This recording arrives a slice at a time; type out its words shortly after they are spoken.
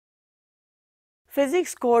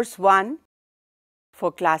Physics course 1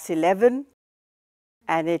 for class 11,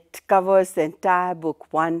 and it covers the entire book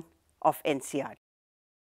 1 of NCERT.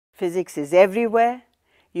 Physics is everywhere.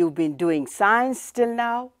 You've been doing science till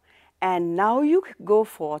now, and now you go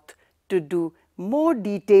forth to do more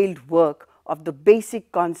detailed work of the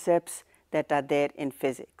basic concepts that are there in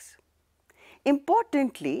physics.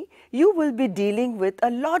 Importantly, you will be dealing with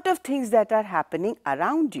a lot of things that are happening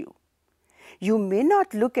around you. You may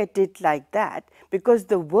not look at it like that because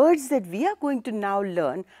the words that we are going to now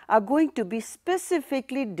learn are going to be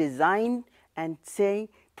specifically designed and saying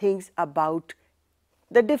things about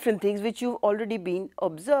the different things which you've already been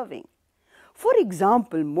observing. For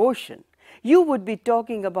example, motion. You would be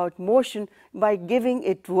talking about motion by giving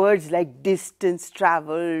it words like distance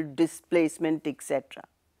traveled, displacement, etc.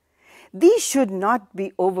 These should not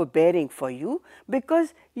be overbearing for you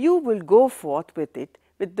because you will go forth with it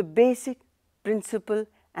with the basic principle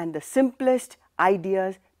and the simplest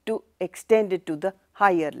ideas to extend it to the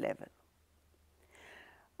higher level.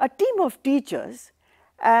 A team of teachers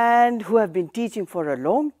and who have been teaching for a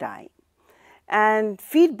long time and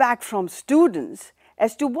feedback from students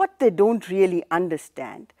as to what they don't really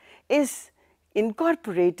understand is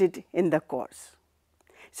incorporated in the course.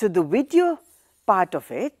 So, the video part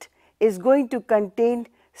of it is going to contain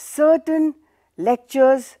certain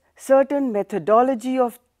lectures, certain methodology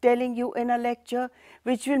of telling you in a lecture,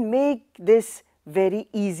 which will make this very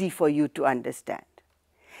easy for you to understand.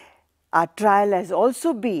 Our trial has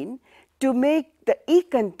also been to make the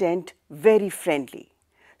e-content very friendly.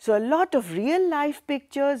 So, a lot of real life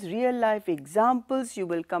pictures, real life examples, you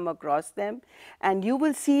will come across them, and you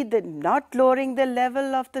will see that not lowering the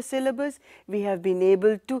level of the syllabus, we have been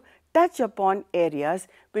able to touch upon areas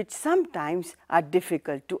which sometimes are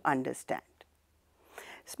difficult to understand.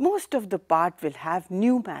 Most of the part will have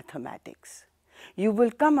new mathematics. You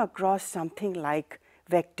will come across something like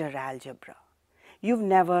vector algebra. You've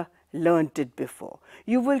never learnt it before.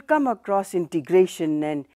 You will come across integration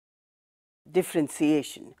and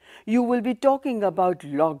differentiation. You will be talking about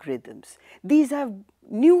logarithms. These are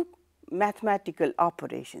new mathematical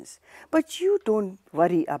operations, but you don't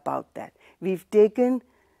worry about that. We've taken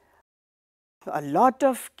a lot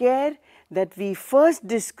of care that we first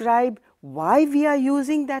describe why we are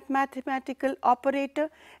using that mathematical operator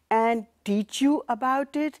and teach you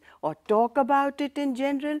about it or talk about it in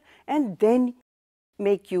general, and then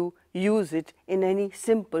make you use it in any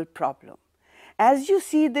simple problem. As you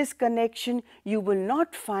see this connection, you will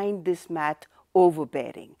not find this math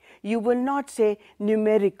overbearing. You will not say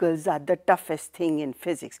numericals are the toughest thing in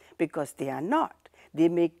physics, because they are not. They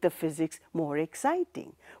make the physics more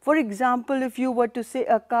exciting. For example, if you were to say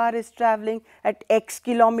a car is traveling at X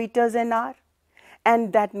kilometers an hour,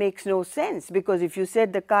 and that makes no sense, because if you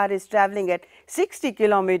said the car is traveling at 60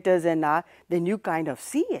 kilometers an hour, then you kind of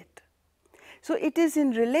see it. So, it is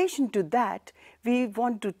in relation to that we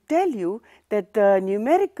want to tell you that the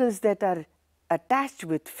numericals that are attached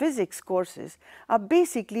with physics courses are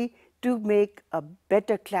basically to make a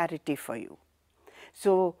better clarity for you.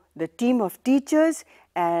 So, the team of teachers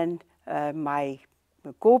and my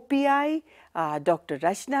co-PI, Dr.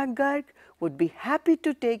 Rachna Garg, would be happy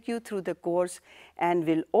to take you through the course and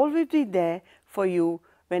will always be there for you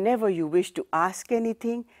whenever you wish to ask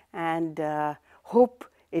anything, and hope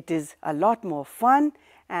it is a lot more fun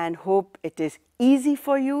and hope it is easy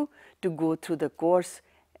for you to go through the course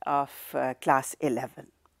of class 11.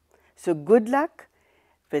 So, good luck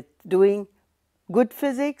with doing good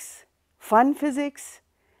physics, fun physics,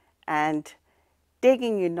 and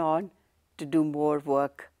taking it on to do more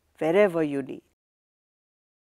work wherever you need.